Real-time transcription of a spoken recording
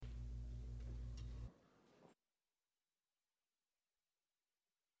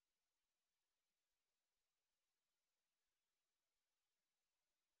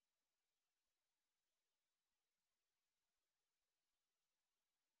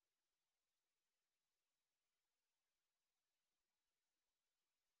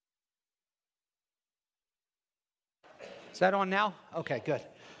Is that on now? Okay, good.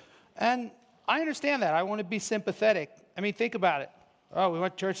 And I understand that. I want to be sympathetic. I mean, think about it. Oh, we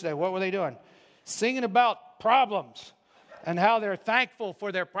went to church today. What were they doing? Singing about problems and how they're thankful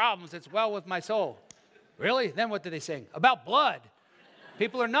for their problems. It's well with my soul. Really? Then what did they sing? About blood.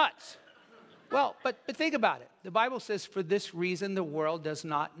 People are nuts. Well, but think about it. The Bible says, for this reason, the world does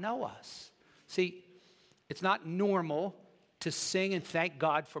not know us. See, it's not normal to sing and thank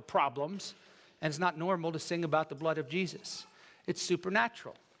God for problems, and it's not normal to sing about the blood of Jesus. It's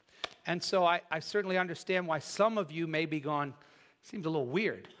supernatural. And so I certainly understand why some of you may be going, seems a little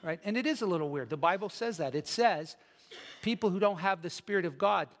weird, right? And it is a little weird. The Bible says that. It says people who don't have the Spirit of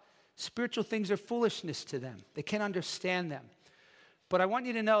God, spiritual things are foolishness to them. They can't understand them. But I want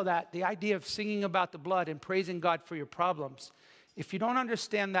you to know that the idea of singing about the blood and praising God for your problems, if you don't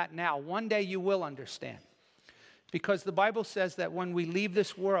understand that now, one day you will understand. Because the Bible says that when we leave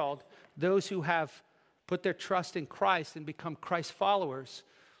this world, those who have put their trust in Christ and become Christ followers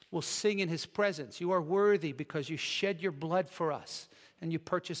will sing in his presence. You are worthy because you shed your blood for us and you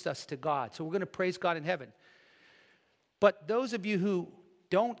purchased us to God. So we're going to praise God in heaven. But those of you who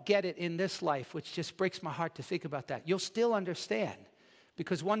don't get it in this life, which just breaks my heart to think about that, you'll still understand.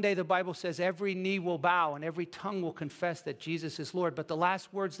 Because one day the Bible says every knee will bow and every tongue will confess that Jesus is Lord. But the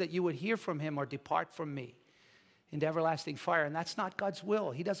last words that you would hear from him are, depart from me into everlasting fire. And that's not God's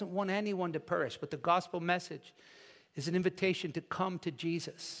will. He doesn't want anyone to perish. But the gospel message is an invitation to come to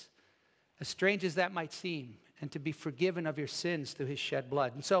Jesus, as strange as that might seem, and to be forgiven of your sins through his shed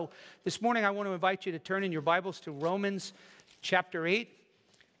blood. And so this morning I want to invite you to turn in your Bibles to Romans chapter 8.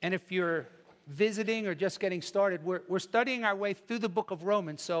 And if you're visiting or just getting started, we're studying our way through the book of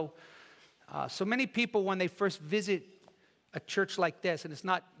Romans. So many people, when they first visit a church like this, and it's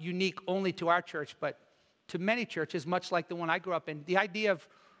not unique only to our church, but to many churches, much like the one I grew up in, the idea of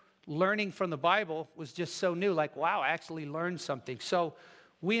learning from the Bible was just so new, like, wow, I actually learned something. So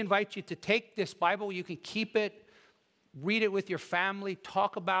we invite you to take this Bible. You can keep it, read it with your family,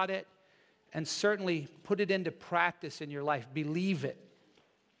 talk about it, and certainly put it into practice in your life. Believe it.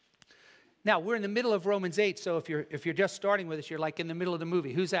 Now, we're in the middle of Romans 8, so if you're just starting with us, you're like in the middle of the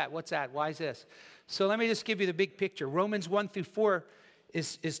movie. Who's that? What's that? Why is this? So let me just give you the big picture. Romans 1 through 4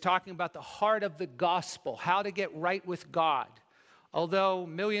 is talking about the heart of the gospel, how to get right with God. Although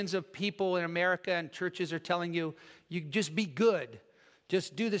millions of people in America and churches are telling you, you just be good,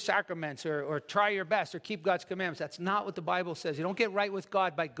 just do the sacraments or try your best or keep God's commandments. That's not what the Bible says. You don't get right with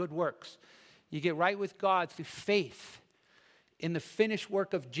God by good works. You get right with God through faith in the finished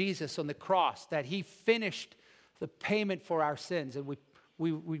work of Jesus on the cross, that he finished the payment for our sins. And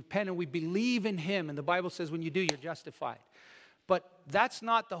we repent and we believe in him. And the Bible says when you do, you're justified. But that's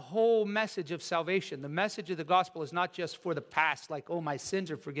not the whole message of salvation. The message of the gospel is not just for the past, like, oh, my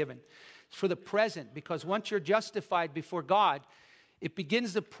sins are forgiven. It's for the present, because once you're justified before God, it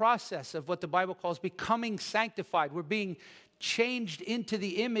begins the process of what the Bible calls becoming sanctified. We're being changed into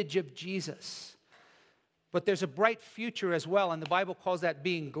the image of Jesus. But there's a bright future as well, and the Bible calls that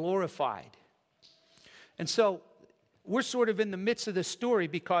being glorified. And so we're sort of in the midst of the story,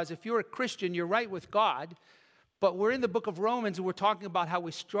 because if you're a Christian, you're right with God. But we're in the book of Romans, and we're talking about how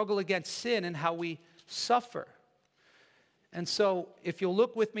we struggle against sin and how we suffer. And so if you'll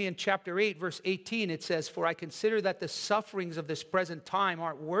look with me in chapter 8, verse 18, it says, for I consider that the sufferings of this present time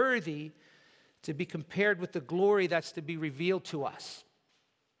aren't worthy to be compared with the glory that's to be revealed to us.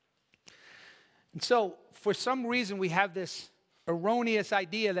 And so for some reason, we have this erroneous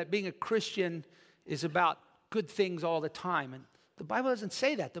idea that being a Christian is about good things all the time. And the Bible doesn't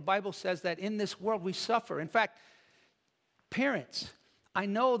say that. The Bible says that in this world we suffer. In fact, parents, I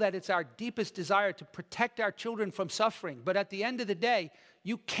know that it's our deepest desire to protect our children from suffering, but at the end of the day,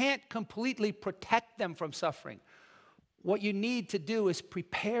 you can't completely protect them from suffering. What you need to do is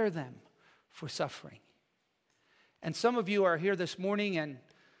prepare them for suffering. And some of you are here this morning, and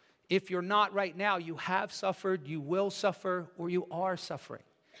if you're not right now, you have suffered, you will suffer, or you are suffering.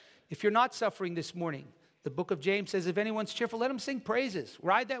 If you're not suffering this morning, the book of James says, if anyone's cheerful, let him sing praises.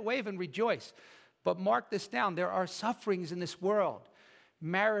 Ride that wave and rejoice. But mark this down. There are sufferings in this world.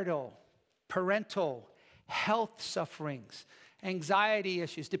 Marital, parental, health sufferings, anxiety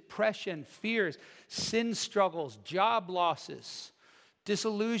issues, depression, fears, sin struggles, job losses,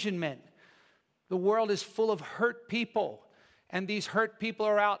 disillusionment. The world is full of hurt people. And these hurt people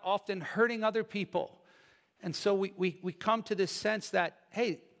are out often hurting other people. And so we come to this sense that,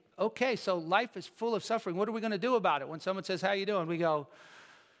 hey, okay, so life is full of suffering. What are we going to do about it? When someone says, how you doing? We go,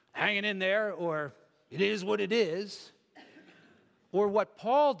 hanging in there, or it is what it is. Or what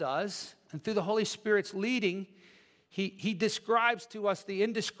Paul does, and through the Holy Spirit's leading, he describes to us the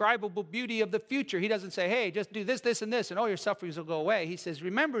indescribable beauty of the future. He doesn't say, hey, just do this, this, and this, and all your sufferings will go away. He says,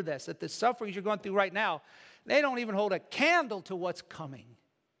 remember this, that the sufferings you're going through right now, they don't even hold a candle to what's coming.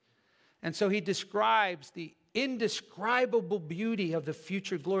 And so he describes the indescribable beauty of the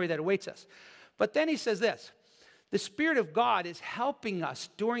future glory that awaits us. But then he says this, the Spirit of God is helping us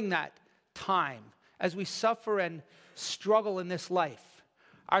during that time as we suffer and struggle in this life.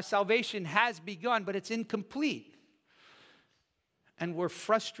 Our salvation has begun, but it's incomplete. And we're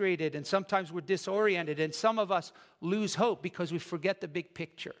frustrated, and sometimes we're disoriented, and some of us lose hope because we forget the big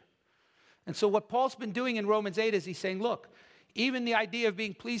picture. And so what Paul's been doing in Romans 8 is he's saying, look, even the idea of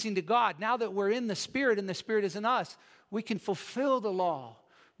being pleasing to God, now that we're in the Spirit and the Spirit is in us, we can fulfill the law.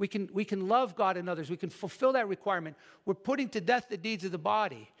 We can love God and others. We can fulfill that requirement. We're putting to death the deeds of the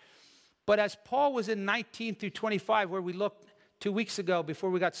body. But as Paul was in 19 through 25, where we looked 2 weeks ago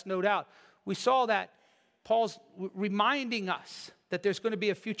before we got snowed out, we saw that Paul's reminding us that there's going to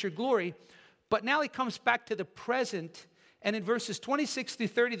be a future glory. But now he comes back to the present. And in verses 26 through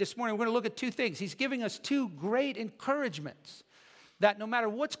 30 this morning, we're going to look at two things. He's giving us two great encouragements that no matter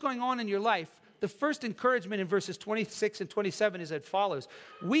what's going on in your life, the first encouragement in verses 26 and 27 is as follows.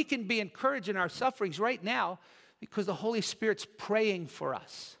 We can be encouraged in our sufferings right now because the Holy Spirit's praying for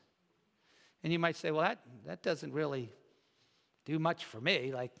us. And you might say, well, that doesn't really do much for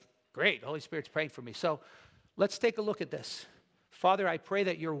me. Like, great, the Holy Spirit's praying for me. So let's take a look at this. Father, I pray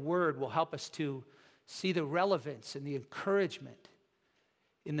that your word will help us to see the relevance and the encouragement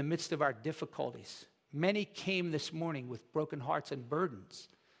in the midst of our difficulties. Many came this morning with broken hearts and burdens,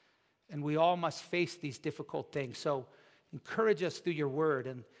 and we all must face these difficult things. So encourage us through your word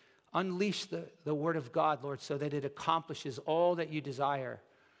and unleash the word of God, Lord, so that it accomplishes all that you desire.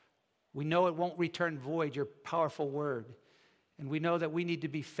 We know it won't return void, your powerful word. And we know that we need to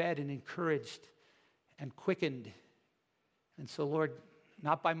be fed and encouraged and quickened. And so, Lord,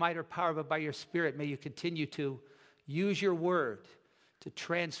 not by might or power, but by your Spirit, may you continue to use your word to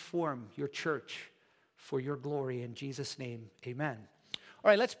transform your church for your glory. In Jesus' name, amen. All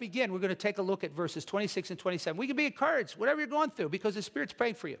right, let's begin. We're going to take a look at verses 26 and 27. We can be encouraged, whatever you're going through, because the Spirit's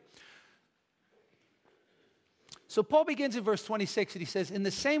praying for you. So Paul begins in verse 26, and he says, in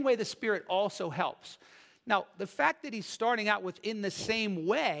the same way the Spirit also helps. Now, the fact that he's starting out with in the same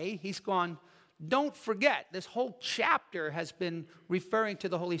way, he's gone, don't forget, this whole chapter has been referring to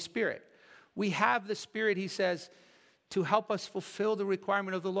the Holy Spirit. We have the Spirit, he says, to help us fulfill the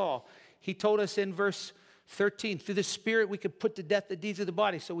requirement of the law. He told us in verse 13, through the Spirit we could put to death the deeds of the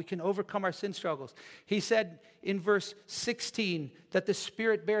body so we can overcome our sin struggles. He said in verse 16 that the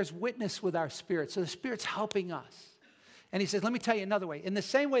Spirit bears witness with our spirit. So the Spirit's helping us. And he says, let me tell you another way. In the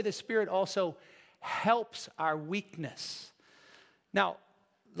same way, the Spirit also helps our weakness. Now,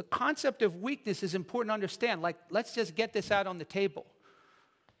 the concept of weakness is important to understand. Like, let's just get this out on the table.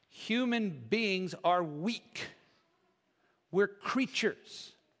 Human beings are weak. We're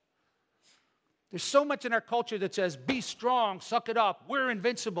creatures. There's so much in our culture that says, be strong, suck it up, we're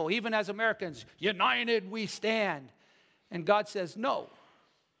invincible. Even as Americans, united we stand. And God says, no,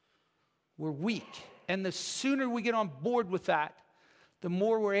 we're weak. And the sooner we get on board with that, the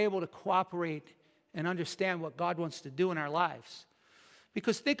more we're able to cooperate and understand what God wants to do in our lives.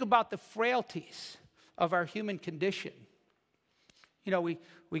 Because think about the frailties of our human condition. You know,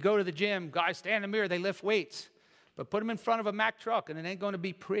 we go to the gym, guys stand in the mirror, they lift weights. But put them in front of a Mack truck and it ain't going to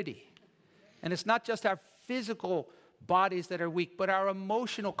be pretty. And it's not just our physical bodies that are weak, but our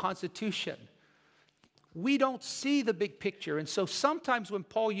emotional constitution. We don't see the big picture. And so sometimes when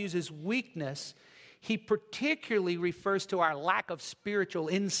Paul uses weakness, he particularly refers to our lack of spiritual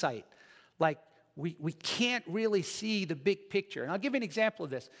insight. Like, we can't really see the big picture. And I'll give you an example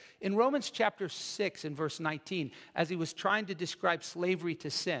of this. In Romans chapter 6 and verse 19, as he was trying to describe slavery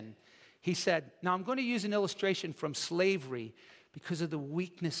to sin, he said, now I'm going to use an illustration from slavery because of the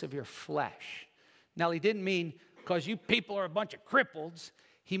weakness of your flesh. Now, he didn't mean because you people are a bunch of cripples.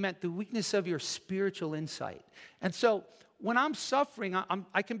 He meant the weakness of your spiritual insight. And so when I'm suffering,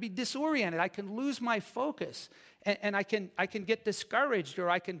 I can be disoriented. I can lose my focus. And I can get discouraged, or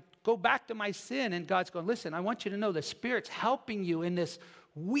I can go back to my sin. And God's going, listen, I want you to know the Spirit's helping you in this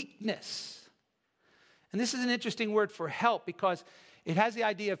weakness. And this is an interesting word for help because it has the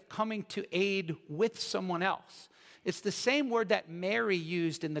idea of coming to aid with someone else. It's the same word that Mary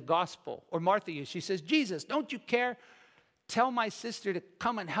used in the gospel, or Martha used. She says, Jesus, don't you care? Tell my sister to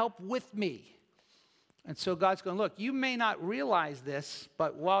come and help with me. And so God's going, look, you may not realize this,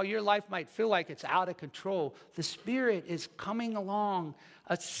 but while your life might feel like it's out of control, the Spirit is coming along,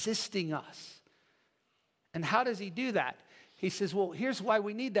 assisting us. And how does he do that? He says, well, here's why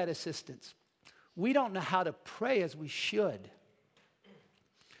we need that assistance. we don't know how to pray as we should.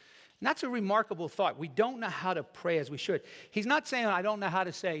 And that's a remarkable thought. We don't know how to pray as we should. He's not saying, I don't know how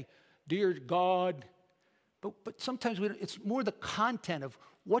to say, dear God. But sometimes it's more the content of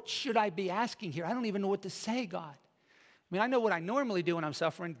what should I be asking here? I don't even know what to say, God. I mean, I know what I normally do when I'm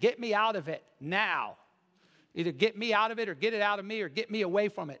suffering. Get me out of it now. Either get me out of it or get it out of me or get me away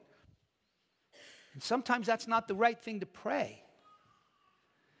from it. And sometimes that's not the right thing to pray.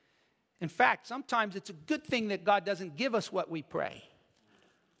 In fact, sometimes it's a good thing that God doesn't give us what we pray.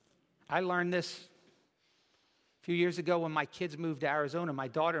 I learned this a few years ago when my kids moved to Arizona, my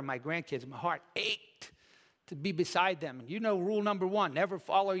daughter and my grandkids. My heart ached to be beside them. And you know rule number 1, never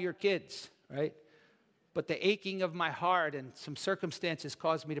follow your kids, right? But the aching of my heart and some circumstances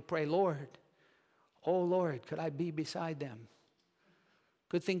caused me to pray, Lord, oh Lord, could I be beside them?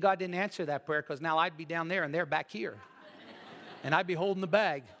 Good thing God didn't answer that prayer, because now I'd be down there and they're back here. And I'd be holding the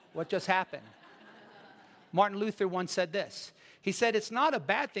bag. What just happened? Martin Luther once said this. He said, it's not a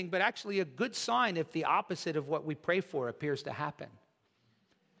bad thing, but actually a good sign if the opposite of what we pray for appears to happen.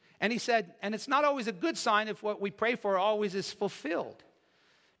 And he said, and it's not always a good sign if what we pray for always is fulfilled,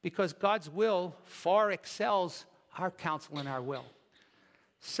 because God's will far excels our counsel and our will.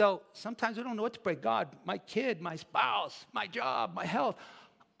 So sometimes we don't know what to pray. God, my kid, my spouse, my job, my health,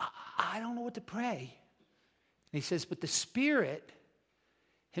 I don't know what to pray. And he says, but the Spirit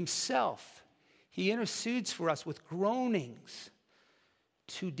himself, he intercedes for us with groanings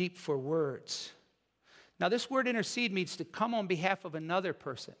too deep for words. Now, this word intercede means to come on behalf of another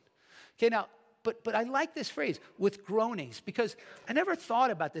person. Okay, now, but I like this phrase, with groanings, because I never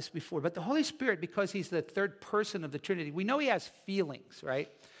thought about this before. But the Holy Spirit, because he's the third person of the Trinity, we know he has feelings, right?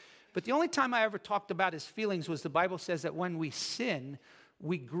 But the only time I ever talked about his feelings was the Bible says that when we sin,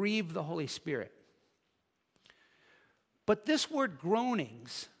 we grieve the Holy Spirit. But this word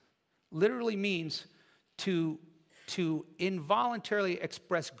groanings literally means to involuntarily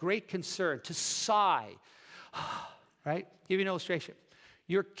express great concern, to sigh, right? Give you an illustration.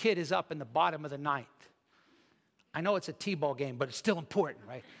 Your kid is up in the bottom of the ninth. I know it's a T-ball game, but it's still important,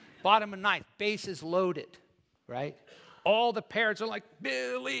 right? Bottom of the ninth, bases loaded, right? All the parents are like,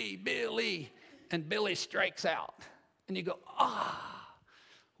 Billy, Billy, and Billy strikes out. And you go,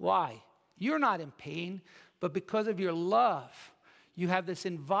 why? You're not in pain, but because of your love, you have this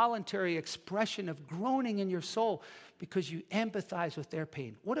involuntary expression of groaning in your soul because you empathize with their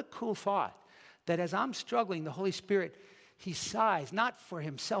pain. What a cool thought, that as I'm struggling, the Holy Spirit, he sighs, not for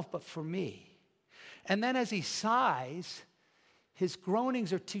himself, but for me. And then as he sighs, his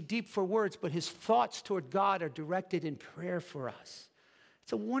groanings are too deep for words, but his thoughts toward God are directed in prayer for us.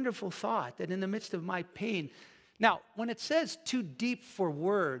 It's a wonderful thought that in the midst of my pain. Now, when it says too deep for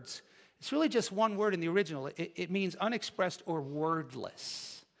words, it's really just one word in the original. It means unexpressed or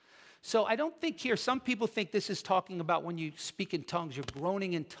wordless. So I don't think here, some people think this is talking about when you speak in tongues, you're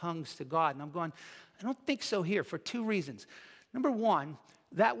groaning in tongues to God. And I'm going, I don't think so here for two reasons. Number one,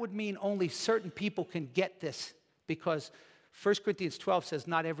 that would mean only certain people can get this, because 1 Corinthians 12 says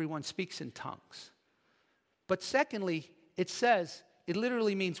not everyone speaks in tongues. But secondly, it says, it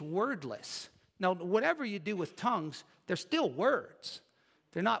literally means wordless. Now, whatever you do with tongues, they're still words.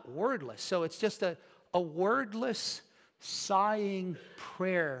 They're not wordless. So it's just a wordless, sighing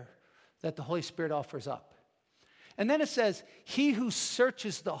prayer that the Holy Spirit offers up. And then it says, he who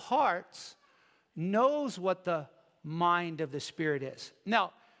searches the hearts knows what the mind of the Spirit is.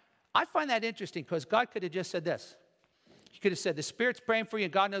 Now, I find that interesting, because God could have just said this. He could have said, the Spirit's praying for you,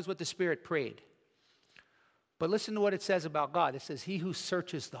 and God knows what the Spirit prayed. But listen to what it says about God. It says, he who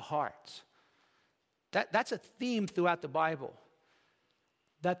searches the hearts. That's a theme throughout the Bible.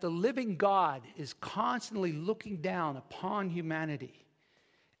 That the living God is constantly looking down upon humanity.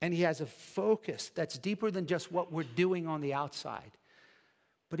 And he has a focus that's deeper than just what we're doing on the outside.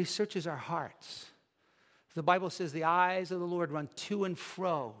 But he searches our hearts. The Bible says the eyes of the Lord run to and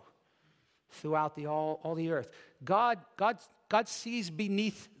fro throughout all the earth. God sees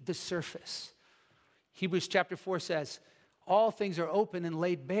beneath the surface. Hebrews chapter 4 says, all things are open and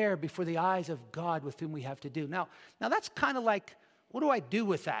laid bare before the eyes of God with whom we have to do. Now that's kind of like, what do I do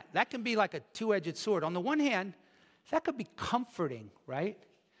with that? That can be like a two-edged sword. On the one hand, that could be comforting, right?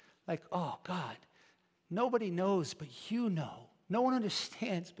 Like, oh, God, nobody knows but you know. No one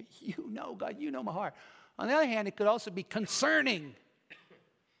understands but you know, God, you know my heart. On the other hand, it could also be concerning.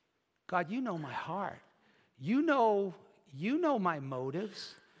 God, you know my heart. You know my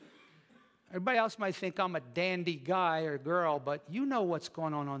motives. Everybody else might think I'm a dandy guy or girl, but you know what's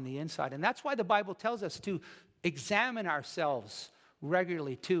going on the inside. And that's why the Bible tells us to examine ourselves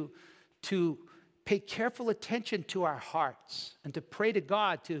regularly, to pay careful attention to our hearts and to pray to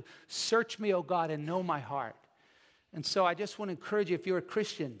God to search me, O God, and know my heart. And so I just want to encourage you, if you're a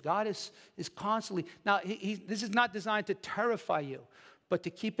Christian, God is constantly, now this is not designed to terrify you, but to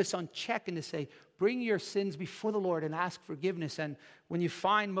keep us on check and to say, bring your sins before the Lord and ask forgiveness. And when you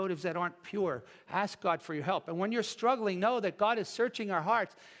find motives that aren't pure, ask God for your help. And when you're struggling, know that God is searching our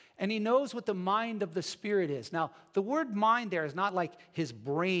hearts and he knows what the mind of the Spirit is. Now, the word mind there is not like his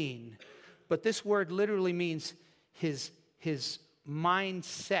brain, but this word literally means his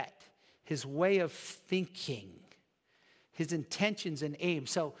mindset, his way of thinking, his intentions and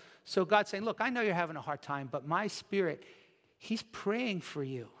aims. So God's saying, look, I know you're having a hard time, but my Spirit, he's praying for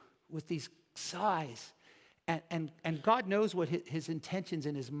you with these sighs. And God knows what his intentions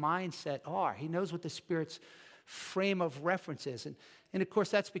and his mindset are. He knows what the Spirit's frame of reference is. And of course,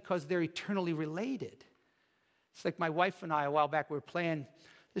 that's because they're eternally related. It's like my wife and I, a while back, we were playing.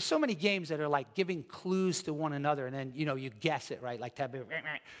 There's so many games that are like giving clues to one another, and then, you guess it, right? Like taboo.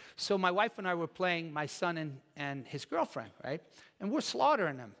 So my wife and I were playing my son and his girlfriend, right? And we're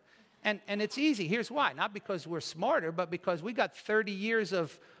slaughtering them. And it's easy. Here's why. Not because we're smarter, but because we got 30 years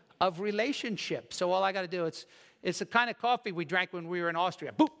of relationship. So all I got to do, it's the kind of coffee we drank when we were in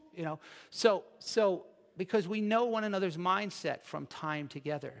Austria. Boop, So because we know one another's mindset from time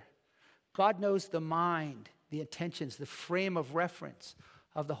together. God knows the mind, the intentions, the frame of reference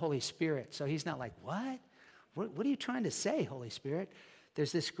of the Holy Spirit. So he's not like, what? What are you trying to say, Holy Spirit?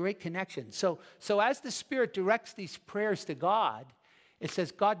 There's this great connection. So as the Spirit directs these prayers to God, it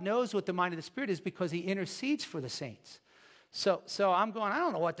says God knows what the mind of the Spirit is because he intercedes for the saints. So I'm going, I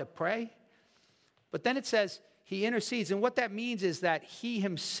don't know what to pray. But then it says he intercedes. And what that means is that he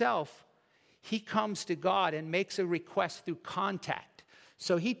himself, he comes to God and makes a request through contact.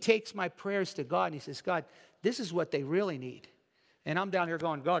 So he takes my prayers to God and he says, God, this is what they really need. And I'm down here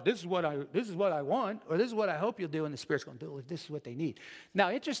going, God, this is what I want, or this is what I hope you'll do. And the Spirit's going, this is what they need. Now,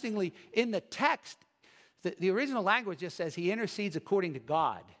 interestingly, in the text, the original language just says he intercedes according to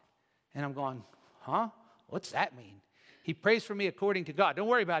God. And I'm going, huh? What's that mean? He prays for me according to God. Don't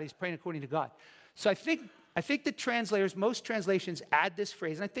worry about it. He's praying according to God. So I think the translators, most translations add this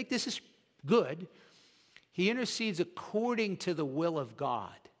phrase, and I think this is good. He intercedes according to the will of God.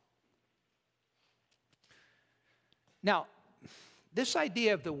 Now, this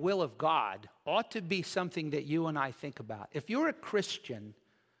idea of the will of God ought to be something that you and I think about. If you're a Christian,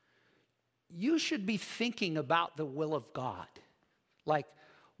 you should be thinking about the will of God. Like,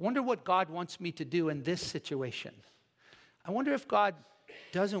 wonder what God wants me to do in this situation. I wonder if God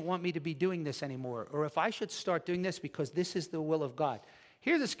doesn't want me to be doing this anymore, or if I should start doing this because this is the will of God.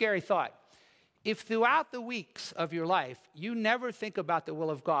 Here's a scary thought. If throughout the weeks of your life, you never think about the will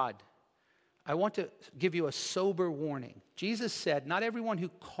of God, I want to give you a sober warning. Jesus said, not everyone who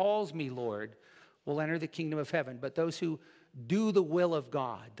calls me Lord will enter the kingdom of heaven, but those who do the will of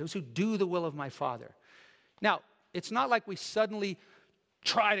God, those who do the will of my Father. Now, it's not like we suddenly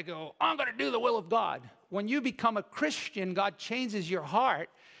try to go, I'm going to do the will of God. When you become a Christian, God changes your heart,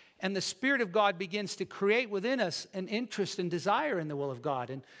 and the Spirit of God begins to create within us an interest and desire in the will of God.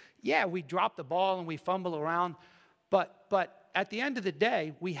 And yeah, we drop the ball and we fumble around, but at the end of the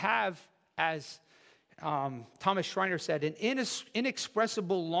day, we have, as Thomas Schreiner said, an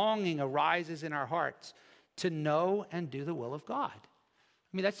inexpressible longing arises in our hearts to know and do the will of God.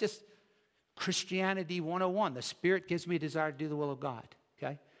 I mean, that's just Christianity 101. The Spirit gives me a desire to do the will of God,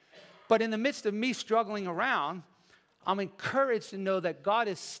 okay? But in the midst of me struggling around, I'm encouraged to know that God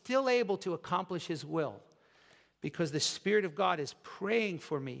is still able to accomplish his will because the Spirit of God is praying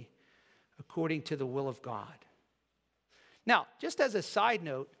for me according to the will of God. Now, just as a side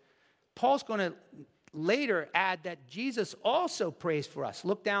note, Paul's going to later add that Jesus also prays for us.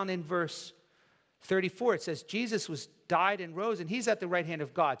 Look down in verse 34. It says, Jesus died and rose, and he's at the right hand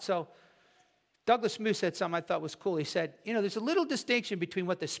of God. So Douglas Moo said something I thought was cool. He said, there's a little distinction between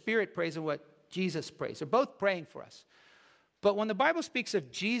what the Spirit prays and what Jesus prays. They're both praying for us. But when the Bible speaks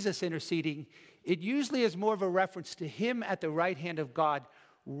of Jesus interceding, it usually is more of a reference to him at the right hand of God,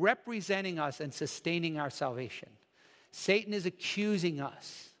 representing us and sustaining our salvation. Satan is accusing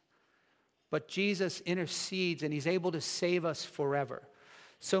us, but Jesus intercedes and he's able to save us forever.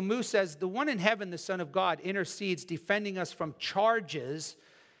 So Moo says, the one in heaven, the Son of God, intercedes, defending us from charges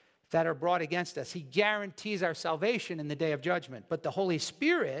that are brought against us. He guarantees our salvation in the day of judgment. But the Holy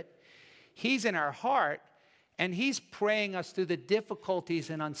Spirit, he's in our heart, and he's praying us through the difficulties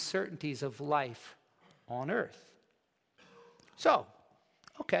and uncertainties of life on earth. So,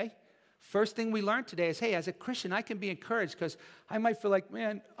 okay, first thing we learned today is, hey, as a Christian, I can be encouraged because I might feel like,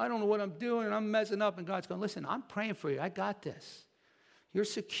 man, I don't know what I'm doing and I'm messing up. And God's going, listen, I'm praying for you. I got this. You're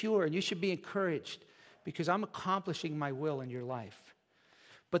secure, and you should be encouraged because I'm accomplishing my will in your life.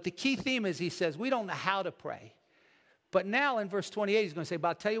 But the key theme is he says, we don't know how to pray. But now in verse 28, he's going to say, but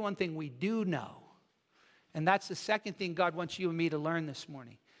I'll tell you one thing we do know. And that's the second thing God wants you and me to learn this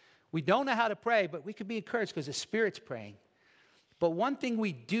morning. We don't know how to pray, but we can be encouraged because the Spirit's praying. But one thing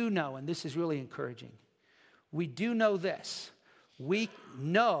we do know, and this is really encouraging, we do know this. We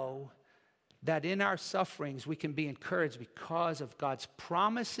know that in our sufferings we can be encouraged because of God's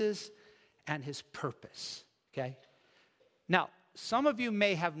promises and his purpose, okay? Now, some of you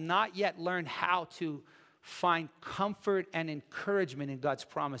may have not yet learned how to find comfort and encouragement in God's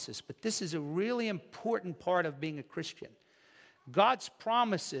promises, but this is a really important part of being a Christian. God's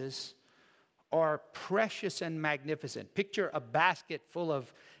promises are precious and magnificent. Picture a basket full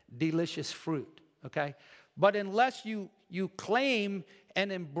of delicious fruit, okay? But unless you claim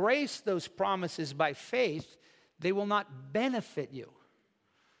and embrace those promises by faith, they will not benefit you.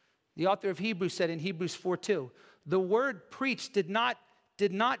 The author of Hebrews said in Hebrews 4:2, the word preached did not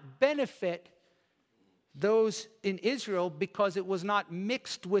benefit those in Israel because it was not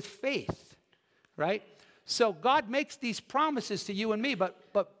mixed with faith, right? So God makes these promises to you and me,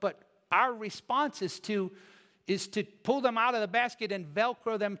 but our response is to pull them out of the basket and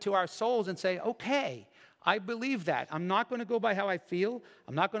Velcro them to our souls and say, okay, I believe that. I'm not going to go by how I feel.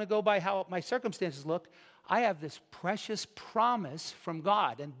 I'm not going to go by how my circumstances look. I have this precious promise from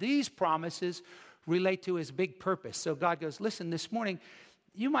God, and these promises relate to his big purpose. So God goes, listen, this morning,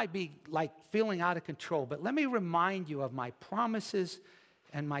 you might be like feeling out of control, but let me remind you of my promises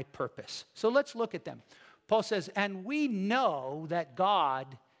and my purpose. So let's look at them. Paul says, and we know that God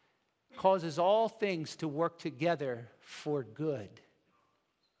causes all things to work together for good.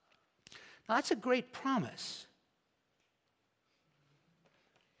 Now, that's a great promise.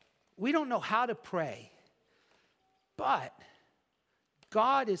 We don't know how to pray, but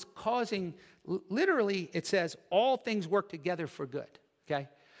God is causing, literally, it says, all things work together for good, okay?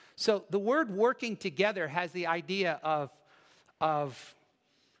 So the word working together has the idea of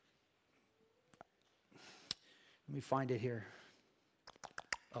let me find it here.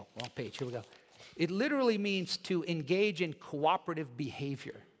 Oh, wrong page, here we go. It literally means to engage in cooperative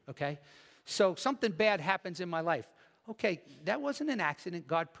behavior, okay? So something bad happens in my life. Okay, that wasn't an accident.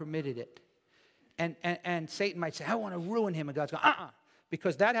 God permitted it. And Satan might say, I want to ruin him. And God's going,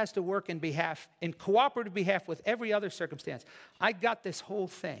 because that has to work in cooperative behalf with every other circumstance. I got this whole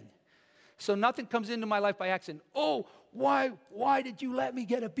thing. So nothing comes into my life by accident. Oh, why did you let me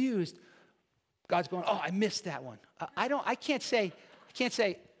get abused? God's going, oh, I missed that one. I can't say,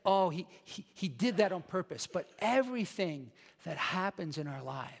 oh, he did that on purpose. But everything that happens in our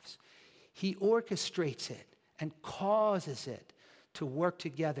lives, he orchestrates it and causes it to work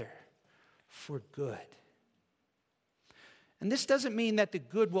together for good. And this doesn't mean that the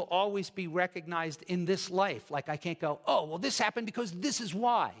good will always be recognized in this life. Like I can't go, oh, well, this happened because this is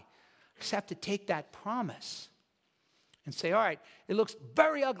why. I just have to take that promise and say, all right, it looks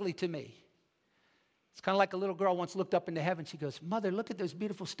very ugly to me. It's kind of like a little girl once looked up into heaven. She goes, Mother, look at those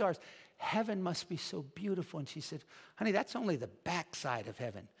beautiful stars. Heaven must be so beautiful. And she said, honey, that's only the backside of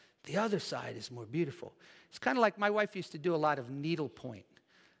heaven. The other side is more beautiful. It's kind of like my wife used to do a lot of needlepoint.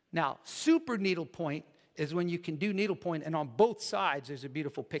 Now, super needlepoint is when you can do needlepoint and on both sides there's a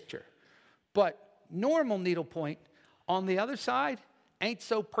beautiful picture. But normal needlepoint on the other side ain't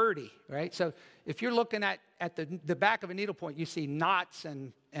so pretty, right? So if you're looking at the back of a needlepoint, you see knots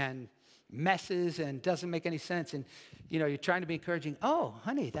and messes and doesn't make any sense. And, you're trying to be encouraging. Oh,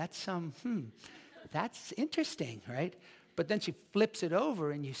 honey, that's that's interesting, right? But then she flips it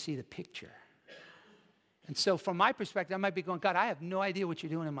over and you see the picture. And so from my perspective, I might be going, God, I have no idea what you're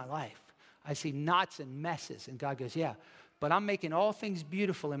doing in my life. I see knots and messes. And God goes, yeah, but I'm making all things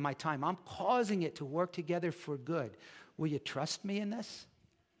beautiful in my time. I'm causing it to work together for good. Will you trust me in this?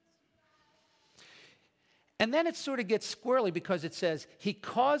 And then it sort of gets squirrely because it says, he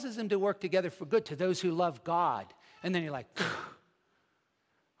causes them to work together for good to those who love God. And then you're like,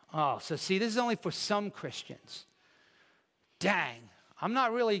 oh, so see, this is only for some Christians. Dang, I'm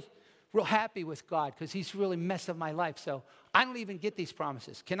not really real happy with God because he's really messed up my life. So I don't even get these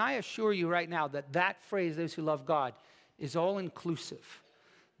promises. Can I assure you right now that phrase, those who love God, is all inclusive.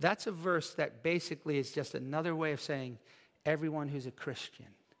 That's a verse that basically is just another way of saying everyone who's a Christian.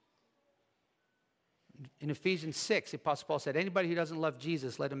 In Ephesians 6, the Apostle Paul said, anybody who doesn't love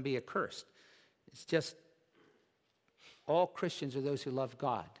Jesus, let him be accursed. It's just all Christians are those who love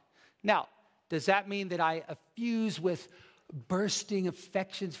God. Now, does that mean that I effuse with bursting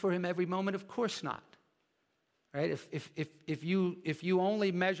affections for him every moment? Of course not. Right? If you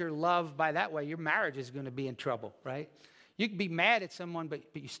only measure love by that way, your marriage is going to be in trouble, right? You can be mad at someone, but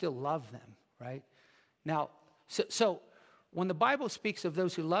you still love them, right? Now, so when the Bible speaks of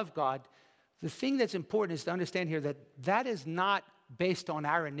those who love God, the thing that's important is to understand here that that is not based on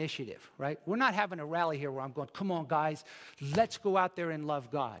our initiative, right? We're not having a rally here where I'm going, come on, guys, let's go out there and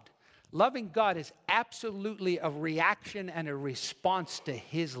love God. Loving God is absolutely a reaction and a response to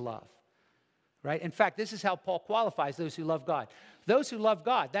his love, right? In fact, this is how Paul qualifies those who love God. Those who love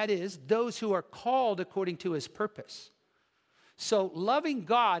God, that is, those who are called according to his purpose. So loving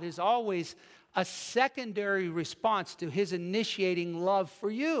God is always a secondary response to his initiating love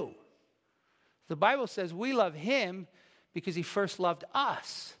for you. The Bible says we love him because he first loved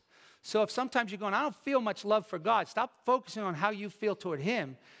us. So if sometimes you're going, I don't feel much love for God, stop focusing on how you feel toward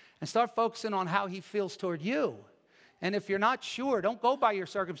him and start focusing on how he feels toward you. And if you're not sure, don't go by your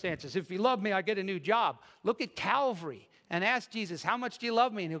circumstances. If you love me, I get a new job. Look at Calvary and ask Jesus, how much do you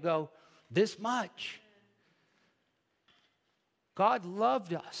love me? And he'll go, this much. God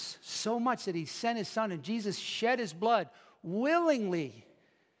loved us so much that he sent his son, and Jesus shed his blood willingly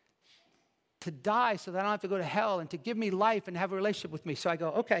to die so that I don't have to go to hell, and to give me life and have a relationship with me. So I go,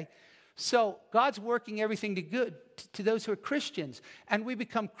 okay, so God's working everything to good to those who are Christians. And we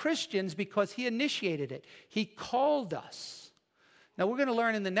become Christians because he initiated it. He called us. Now we're going to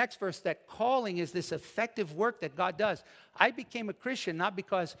learn in the next verse that calling is this effective work that God does. I became a Christian not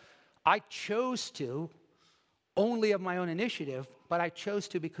because I chose to, only of my own initiative, but I chose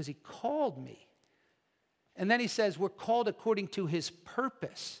to because he called me. And then he says we're called according to his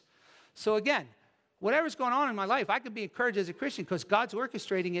purpose. So again, whatever's going on in my life, I can be encouraged as a Christian because God's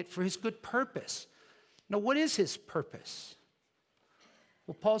orchestrating it for his good purpose. Now, what is his purpose?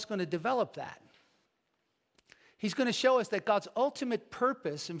 Well, Paul's going to develop that. He's going to show us that God's ultimate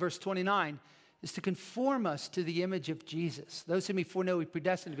purpose in verse 29 is to conform us to the image of Jesus. Those whom he foreknew, he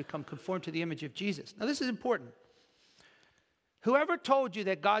predestined to become conformed to the image of Jesus. Now, this is important. Whoever told you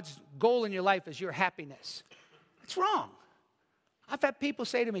that God's goal in your life is your happiness, it's wrong. I've had people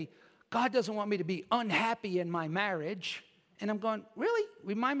say to me, God doesn't want me to be unhappy in my marriage. And I'm going, really?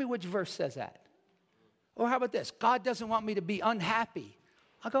 Remind me which verse says that. Or how about this? God doesn't want me to be unhappy.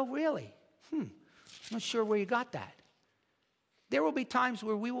 I go, really? I'm not sure where you got that. There will be times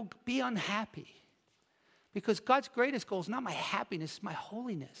where we will be unhappy. Because God's greatest goal is not my happiness, it's my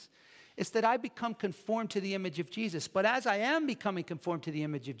holiness. It's that I become conformed to the image of Jesus. But as I am becoming conformed to the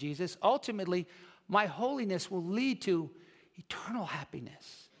image of Jesus, ultimately, my holiness will lead to eternal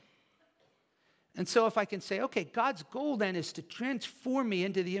happiness. And so if I can say, okay, God's goal then is to transform me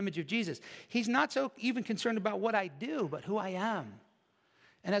into the image of Jesus. He's not so even concerned about what I do, but who I am.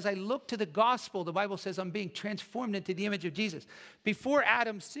 And as I look to the gospel, the Bible says I'm being transformed into the image of Jesus. Before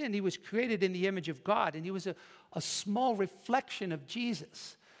Adam sinned, he was created in the image of God, and he was a small reflection of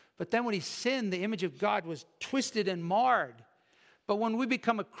Jesus. But then when he sinned, the image of God was twisted and marred. But when we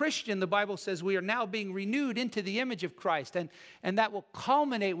become a Christian, the Bible says we are now being renewed into the image of Christ. And that will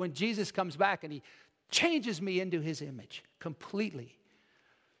culminate when Jesus comes back and he changes me into his image completely.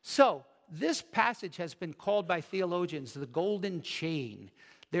 So this passage has been called by theologians the golden chain.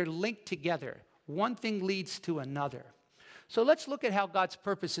 They're linked together. One thing leads to another. So let's look at how God's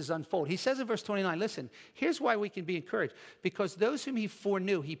purposes unfold. He says in verse 29, listen, here's why we can be encouraged. Because those whom he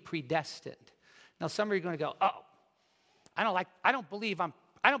foreknew, he predestined. Now some of you are going to go, oh, I don't believe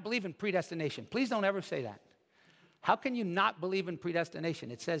in predestination. Please don't ever say that. How can you not believe in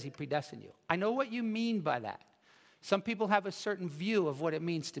predestination? It says he predestined you. I know what you mean by that. Some people have a certain view of what it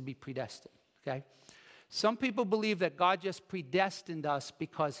means to be predestined, okay? Some people believe that God just predestined us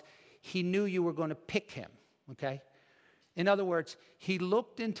because he knew you were going to pick him, okay? In other words, he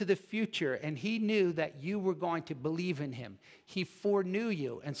looked into the future and he knew that you were going to believe in him. He foreknew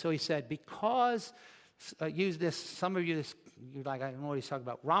you. And so he said, because... use this, some of you, you're like, I don't know what he's talking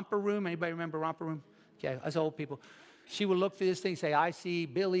about. Romper Room, anybody remember Romper Room? Okay, us old people. She would look through this thing and say, I see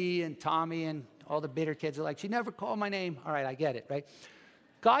Billy and Tommy and all the bitter kids are like, she never called my name. All right, I get it, right?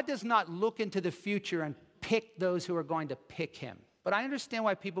 God does not look into the future and pick those who are going to pick him. But I understand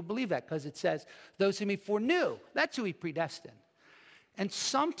why people believe that, because it says, those whom he foreknew, that's who he predestined. And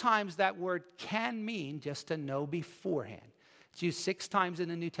sometimes that word can mean just to know beforehand. It's used 6 times in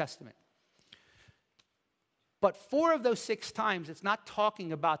the New Testament. But 4 of those 6 times, it's not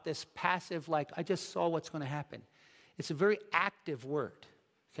talking about this passive, like, I just saw what's going to happen. It's a very active word,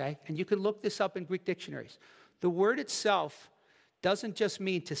 okay? And you can look this up in Greek dictionaries. The word itself doesn't just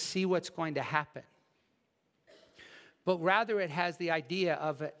mean to see what's going to happen, but rather it has the idea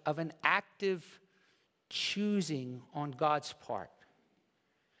of an active choosing on God's part.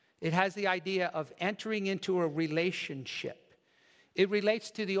 It has the idea of entering into a relationship. It relates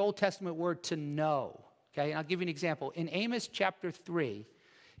to the Old Testament word to know. Okay, and I'll give you an example. In Amos chapter 3,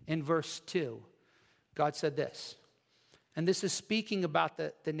 in verse 2, God said this. And this is speaking about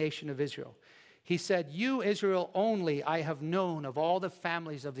the nation of Israel. He said, you, Israel, only I have known of all the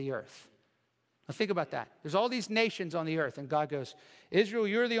families of the earth. Now think about that. There's all these nations on the earth, and God goes, Israel,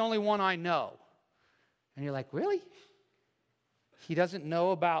 you're the only one I know. And you're like, really? He doesn't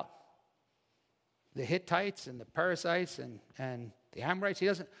know about the Hittites and the Perizzites and the Amorites? He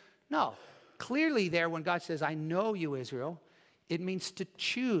doesn't? No. Clearly there, when God says, I know you, Israel, it means to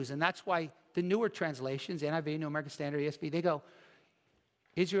choose. And that's why the newer translations, NIV, New American Standard, ESV, they go,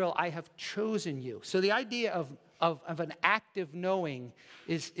 Israel, I have chosen you. So the idea of an active knowing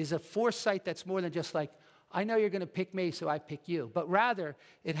is a foresight that's more than just like, I know you're going to pick me, so I pick you. But rather,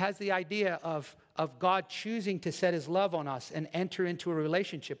 it has the idea of God choosing to set his love on us and enter into a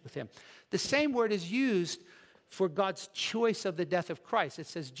relationship with him. The same word is used for God's choice of the death of Christ. It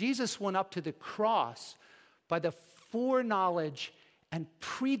says Jesus went up to the cross by the foreknowledge and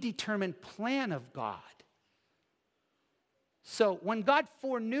predetermined plan of God. So when God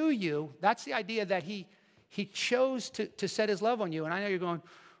foreknew you, that's the idea that he chose to set his love on you. And I know you're going,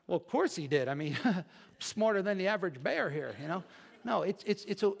 well, of course he did. I mean, smarter than the average bear here, you know. No,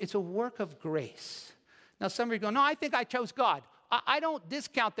 it's a work of grace. Now, some of you go, no, I think I chose God. I don't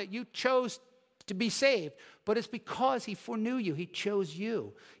discount that you chose to be saved, but it's because he foreknew you. He chose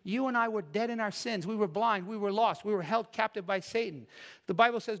you. You and I were dead in our sins. We were blind. We were lost. We were held captive by Satan. The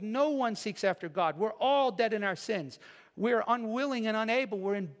Bible says no one seeks after God. We're all dead in our sins. We're unwilling and unable.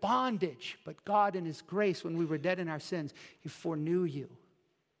 We're in bondage. But God, in his grace, when we were dead in our sins, he foreknew you.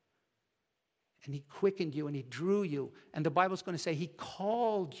 And he quickened you and he drew you. And the Bible's going to say he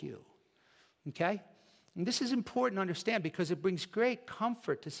called you. Okay? And this is important to understand because it brings great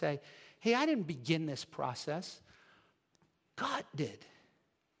comfort to say, hey, I didn't begin this process. God did.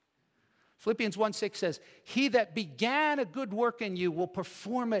 Philippians 1:6 says, he that began a good work in you will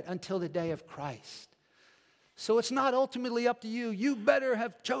perform it until the day of Christ. So it's not ultimately up to you. You better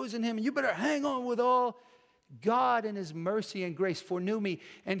have chosen him. You better hang on with all. God in his mercy and grace foreknew me,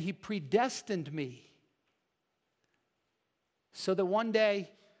 and he predestined me so that one day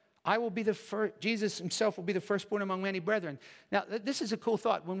I will be the first, Jesus himself will be the firstborn among many brethren. Now, this is a cool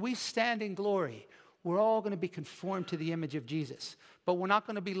thought. When we stand in glory, we're all going to be conformed to the image of Jesus. But we're not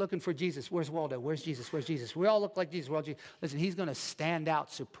going to be looking for Jesus. Where's Waldo? Where's Jesus? Where's Jesus? We all look like Jesus. Well, listen, he's going to stand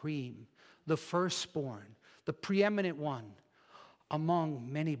out supreme, the firstborn, the preeminent one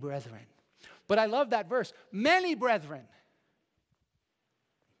among many brethren. But I love that verse. Many brethren.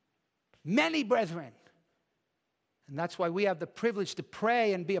 Many brethren. And that's why we have the privilege to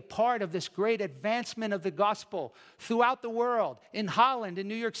pray and be a part of this great advancement of the gospel throughout the world, in Holland, in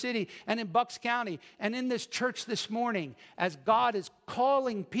New York City, and in Bucks County, and in this church this morning, as God is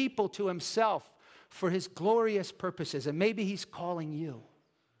calling people to himself for his glorious purposes. And maybe he's calling you.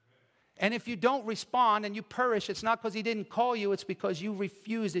 And if you don't respond and you perish, it's not because he didn't call you, it's because you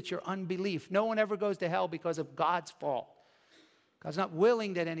refused. It's your unbelief. No one ever goes to hell because of God's fault. God's not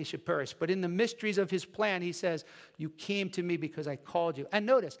willing that any should perish. But in the mysteries of his plan, he says, you came to me because I called you. And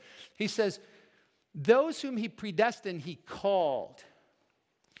notice, he says, those whom he predestined, he called.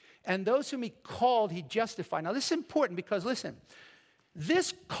 And those whom he called, he justified. Now, this is important because, listen,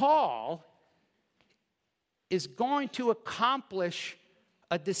 this call is going to accomplish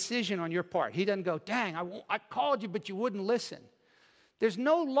a decision on your part. He doesn't go, dang, I called you, but you wouldn't listen. There's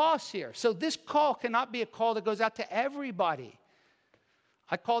no loss here. So this call cannot be a call that goes out to everybody.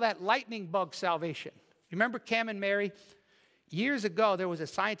 I call that lightning bug salvation. You remember Cam and Mary? Years ago, there was a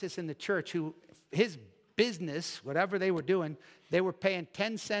scientist in the church who, his business, whatever they were doing, they were paying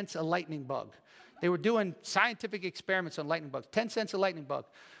 10 cents a lightning bug. They were doing scientific experiments on lightning bugs, 10 cents a lightning bug.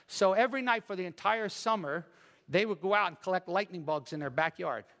 So every night for the entire summer, they would go out and collect lightning bugs in their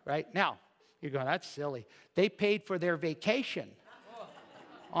backyard, right? Now, you're going, that's silly. They paid for their vacation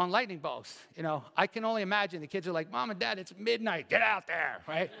on lightning bugs. You know, I can only imagine the kids are like, Mom and Dad, it's midnight. Get out there,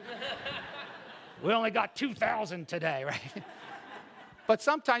 right? We only got 2,000 today, right? But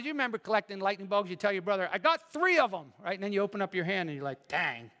sometimes you remember collecting lightning bugs. You tell your brother, I got 3 of them, right? And then you open up your hand and you're like,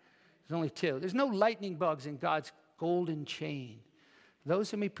 dang, there's only 2. There's no lightning bugs in God's golden chain.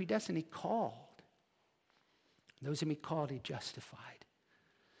 Those whom he predestined, he called. Those whom he called, he justified.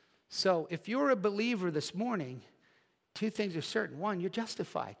 So if you're a believer this morning, 2 things are certain. 1, you're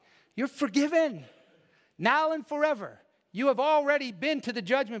justified. You're forgiven now and forever. You have already been to the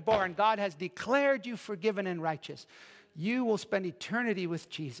judgment bar, and God has declared you forgiven and righteous. You will spend eternity with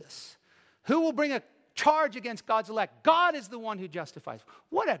Jesus. Who will bring a charge against God's elect? God is the one who justifies.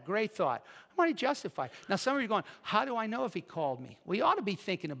 What a great thought. I'm already justified. Now, some of you are going, how do I know if he called me? Well, you ought to be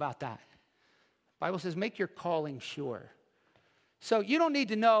thinking about that. Bible says, make your calling sure. So you don't need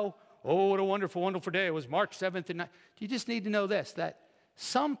to know, oh, what a wonderful, wonderful day. It was March 7th. And you just need to know this, that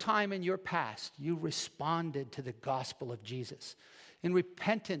sometime in your past, you responded to the gospel of Jesus. In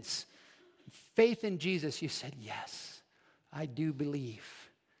repentance, faith in Jesus, you said, yes, I do believe.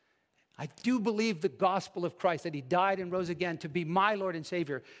 I do believe the gospel of Christ, that he died and rose again to be my Lord and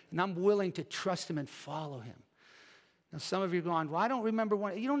Savior, and I'm willing to trust him and follow him. Now, some of you are going, well, I don't remember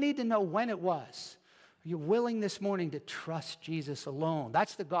when. You don't need to know when it was. You're willing this morning to trust Jesus alone.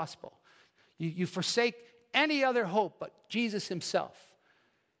 That's the gospel. You forsake any other hope but Jesus himself,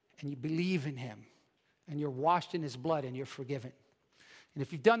 and you believe in him, and you're washed in his blood, and you're forgiven. And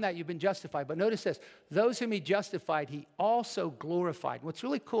if you've done that, you've been justified. But notice this, those whom he justified, he also glorified. What's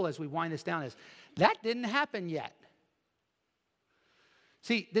really cool as we wind this down is that didn't happen yet.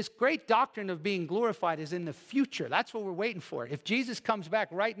 See, this great doctrine of being glorified is in the future. That's what we're waiting for. If Jesus comes back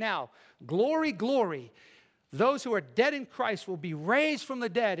right now, glory, glory, those who are dead in Christ will be raised from the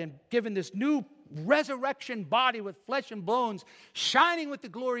dead and given this new resurrection body with flesh and bones, shining with the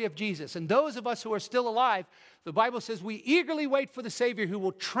glory of Jesus. And those of us who are still alive, the Bible says we eagerly wait for the Savior who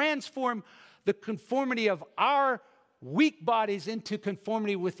will transform the conformity of our weak bodies into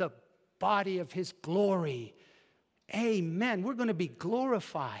conformity with the body of his glory. Amen. We're going to be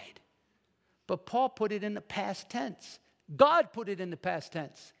glorified. But Paul put it in the past tense. God put it in the past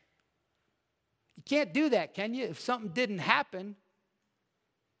tense. You can't do that, can you? If something didn't happen,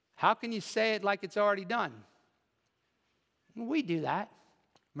 how can you say it like it's already done? Well, we do that.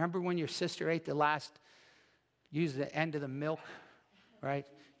 Remember when your sister ate used the end of the milk, right?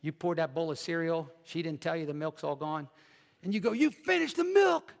 You poured that bowl of cereal. She didn't tell you the milk's all gone. And you go, you finished the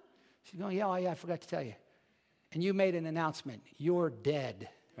milk. She's going, yeah, I forgot to tell you. And you made an announcement. You're dead,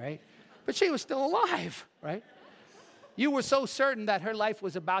 right? But she was still alive, right? You were so certain that her life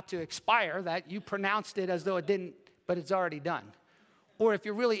was about to expire that you pronounced it as though it didn't, but it's already done. Or if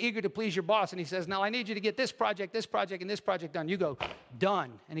you're really eager to please your boss and he says, now I need you to get this project, and this project done. You go,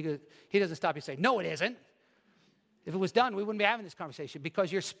 done. And he doesn't stop. You say, no, it isn't. If it was done, we wouldn't be having this conversation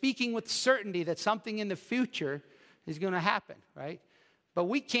because you're speaking with certainty that something in the future is going to happen, right? But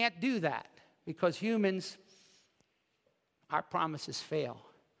we can't do that because humans, our promises fail.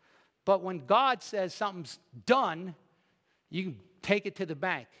 But when God says something's done, you can take it to the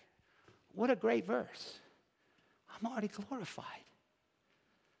bank. What a great verse. I'm already glorified.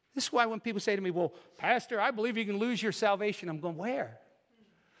 This is why when people say to me, well, Pastor, I believe you can lose your salvation. I'm going, where?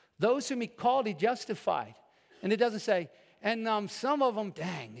 Those whom he called, he justified. And it doesn't say, and some of them,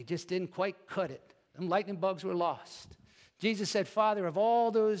 dang, they just didn't quite cut it. Them lightning bugs were lost. Jesus said, Father, of all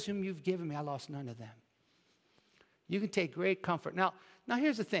those whom you've given me, I lost none of them. You can take great comfort. Now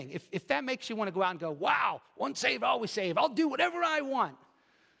here's the thing. If that makes you want to go out and go, wow, once saved, always saved. I'll do whatever I want.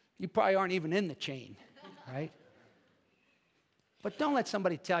 You probably aren't even in the chain, right? But don't let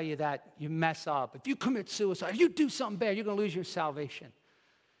somebody tell you that you mess up. If you commit suicide, if you do something bad, you're going to lose your salvation.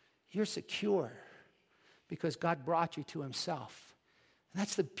 You're secure because God brought you to himself. And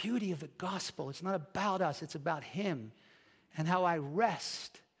that's the beauty of the gospel. It's not about us. It's about him and how I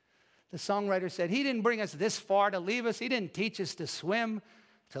rest. The songwriter said, he didn't bring us this far to leave us. He didn't teach us to swim,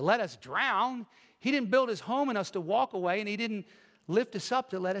 to let us drown. He didn't build his home in us to walk away, and he didn't lift us up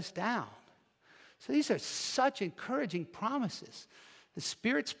to let us down. So these are such encouraging promises. The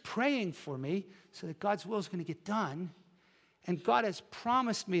Spirit's praying for me so that God's will is going to get done. And God has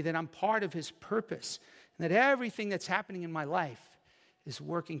promised me that I'm part of his purpose and that everything that's happening in my life is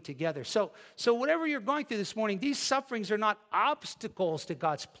working together. So whatever you're going through this morning, these sufferings are not obstacles to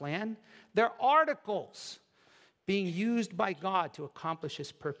God's plan. They're articles being used by God to accomplish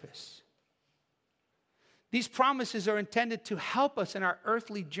his purpose. These promises are intended to help us in our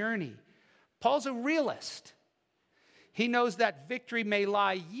earthly journey. Paul's a realist. He knows that victory may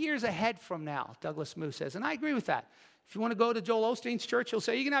lie years ahead from now, Douglas Moo says. And I agree with that. If you want to go to Joel Osteen's church, he'll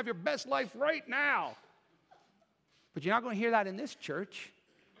say, you can have your best life right now. But you're not going to hear that in this church.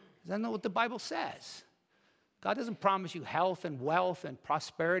 That's not what the Bible says. God doesn't promise you health and wealth and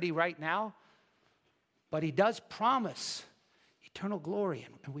prosperity right now. But he does promise eternal glory.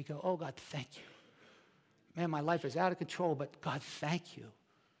 And we go, oh, God, thank you. Man, my life is out of control, but God, thank you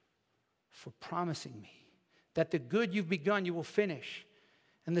for promising me that the good you've begun, you will finish.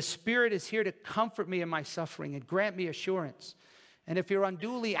 And the Spirit is here to comfort me in my suffering and grant me assurance. And if you're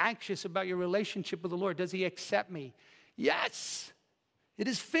unduly anxious about your relationship with the Lord, does he accept me? Yes, it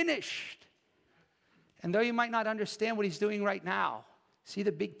is finished. And though you might not understand what he's doing right now, see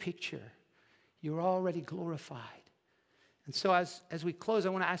the big picture. You're already glorified. And so as we close, I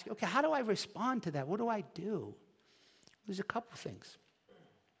want to ask you, okay, how do I respond to that? What do I do? There's a couple things.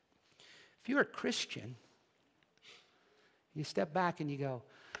 If you're a Christian, you step back and you go,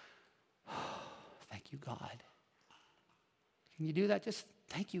 oh, thank you, God. Can you do that? Just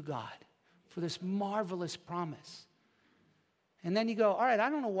thank you, God, for this marvelous promise. And then you go, all right, I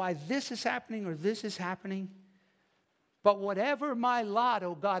don't know why this is happening or this is happening, but whatever my lot,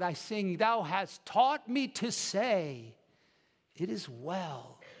 oh God, I sing, thou hast taught me to say, it is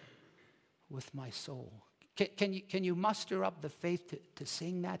well with my soul. Can you muster up the faith to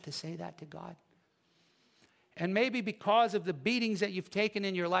sing that, to say that to God? And maybe because of the beatings that you've taken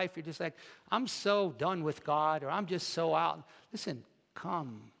in your life, you're just like, I'm so done with God, or I'm just so out. Listen,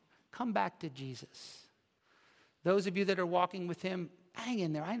 come back to Jesus. Those of you that are walking with him, hang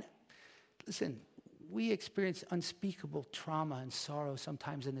in there. Listen, we experience unspeakable trauma and sorrow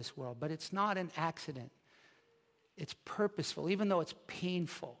sometimes in this world, but it's not an accident. It's purposeful, even though it's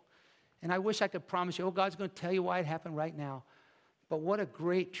painful. And I wish I could promise you, oh, God's going to tell you why it happened right now. But what a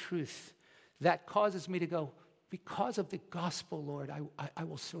great truth that causes me to go, because of the gospel, Lord, I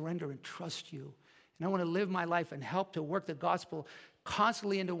will surrender and trust you. And I want to live my life and help to work the gospel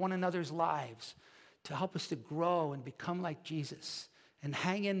constantly into one another's lives to help us to grow and become like Jesus and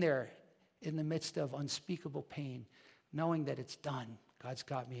hang in there in the midst of unspeakable pain, knowing that it's done. God's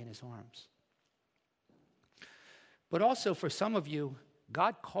got me in his arms. But also for some of you,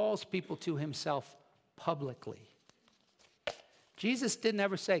 God calls people to himself publicly. Jesus didn't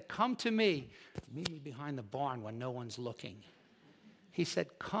ever say, come to me, meet me behind the barn when no one's looking. He said,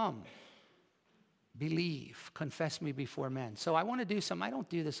 come, believe, confess me before men. So I want to do something. I don't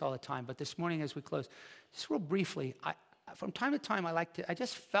do this all the time, but this morning as we close, just real briefly, from time to time I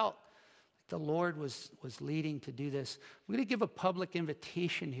just felt the Lord was leading to do this. I'm going to give a public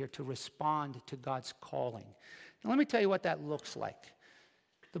invitation here to respond to God's calling. Now let me tell you what that looks like.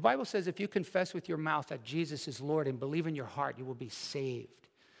 The Bible says if you confess with your mouth that Jesus is Lord and believe in your heart, you will be saved.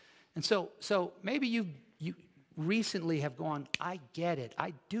 And so maybe you recently have gone, I get it.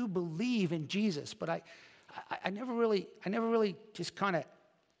 I do believe in Jesus, but I never really just kind of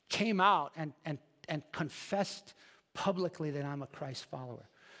came out and confessed publicly that I'm a Christ follower.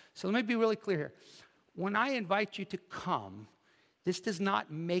 So let me be really clear here. When I invite you to come, this does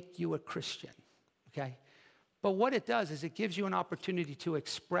not make you a Christian, okay? But what it does is it gives you an opportunity to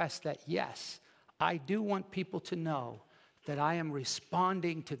express that, yes, I do want people to know that I am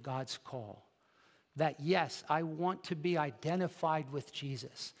responding to God's call. That, yes, I want to be identified with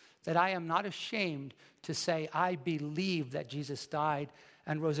Jesus. That I am not ashamed to say I believe that Jesus died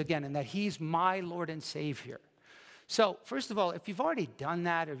and rose again and that he's my Lord and Savior. So, first of all, if you've already done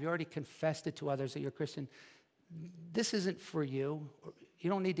that or if you already confessed it to others that you're a Christian, this isn't for you. You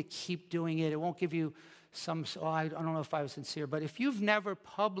don't need to keep doing it. It won't give you I don't know if I was sincere, but if you've never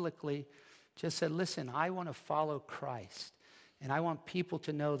publicly just said, listen, I want to follow Christ, and I want people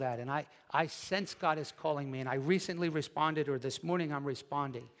to know that, and I sense God is calling me, and I recently responded, or this morning I'm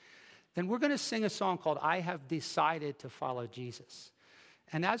responding, then we're going to sing a song called I Have Decided to Follow Jesus.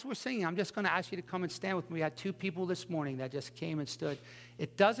 And as we're singing, I'm just going to ask you to come and stand with me. We had 2 people this morning that just came and stood.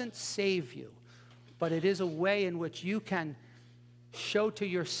 It doesn't save you, but it is a way in which you can show to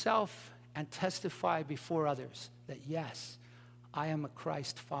yourself and testify before others that, yes, I am a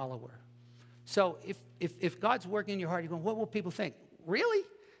Christ follower. So if God's working in your heart, you're going, what will people think? Really?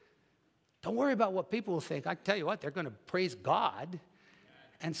 Don't worry about what people will think. I can tell you what, they're going to praise God.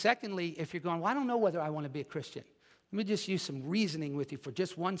 And secondly, if you're going, well, I don't know whether I want to be a Christian. Let me just use some reasoning with you for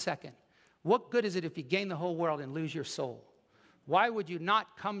just 1 second. What good is it if you gain the whole world and lose your soul? Why would you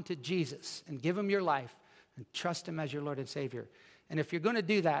not come to Jesus and give him your life and trust him as your Lord and Savior? And if you're going to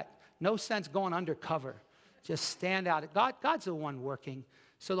do that, no sense going undercover. Just stand out. God's the one working.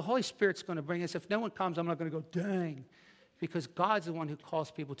 So the Holy Spirit's going to bring us. If no one comes, I'm not going to go, dang. Because God's the one who calls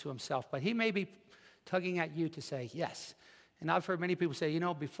people to himself. But he may be tugging at you to say, yes. And I've heard many people say,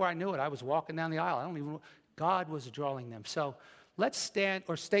 before I knew it, I was walking down the aisle. I don't even know. God was drawing them. So let's stand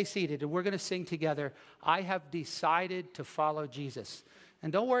or stay seated, and we're going to sing together, I Have Decided to Follow Jesus.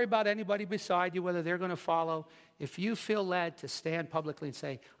 And don't worry about anybody beside you, whether they're going to follow. If you feel led to stand publicly and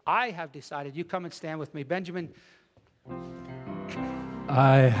say, I have decided, you come and stand with me. Benjamin.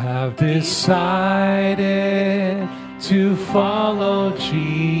 I have decided to follow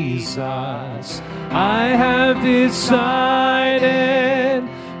Jesus. I have decided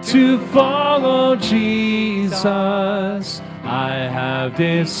to follow Jesus. I have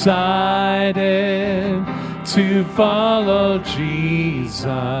decided to follow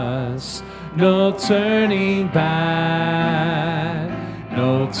Jesus. No turning back,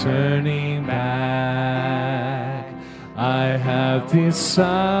 no turning back. I have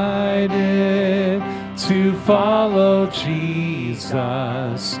decided to follow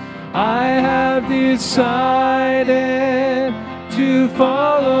Jesus. I have decided to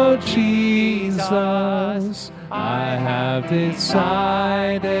follow Jesus. I have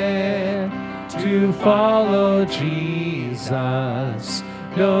decided to follow Jesus.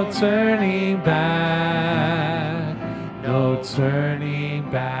 No turning back, no turning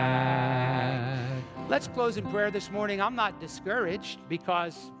back. Let's close in prayer this morning. I'm not discouraged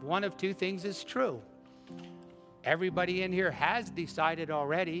because one of two things is true. Everybody in here has decided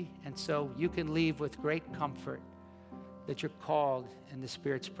already, and so you can leave with great comfort that you're called and the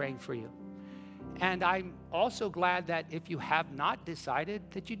Spirit's praying for you. And I'm also glad that if you have not decided,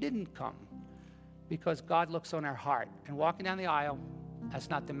 that you didn't come, because God looks on our heart. And walking down the aisle,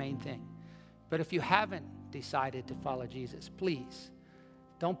 that's not the main thing. But if you haven't decided to follow Jesus, please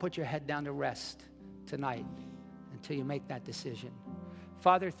don't put your head down to rest tonight until you make that decision.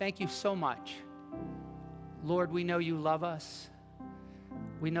 Father, thank you so much. Lord, we know you love us.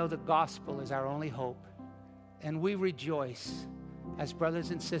 We know the gospel is our only hope. And we rejoice as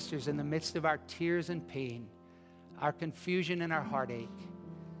brothers and sisters in the midst of our tears and pain, our confusion and our heartache,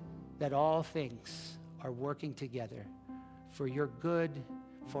 that all things are working together for your good,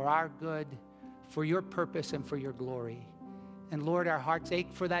 for our good, for your purpose and for your glory. And Lord, our hearts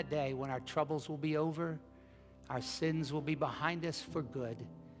ache for that day when our troubles will be over, our sins will be behind us for good,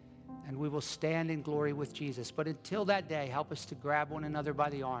 and we will stand in glory with Jesus. But until that day, help us to grab one another by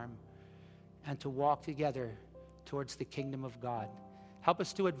the arm and to walk together towards the kingdom of God. Help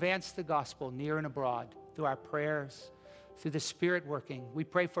us to advance the gospel near and abroad through our prayers, through the Spirit working. We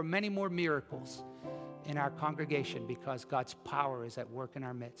pray for many more miracles in our congregation because God's power is at work in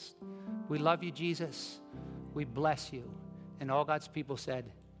our midst. We love you, Jesus. We bless you. And all God's people said,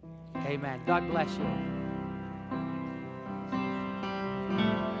 amen. God bless you.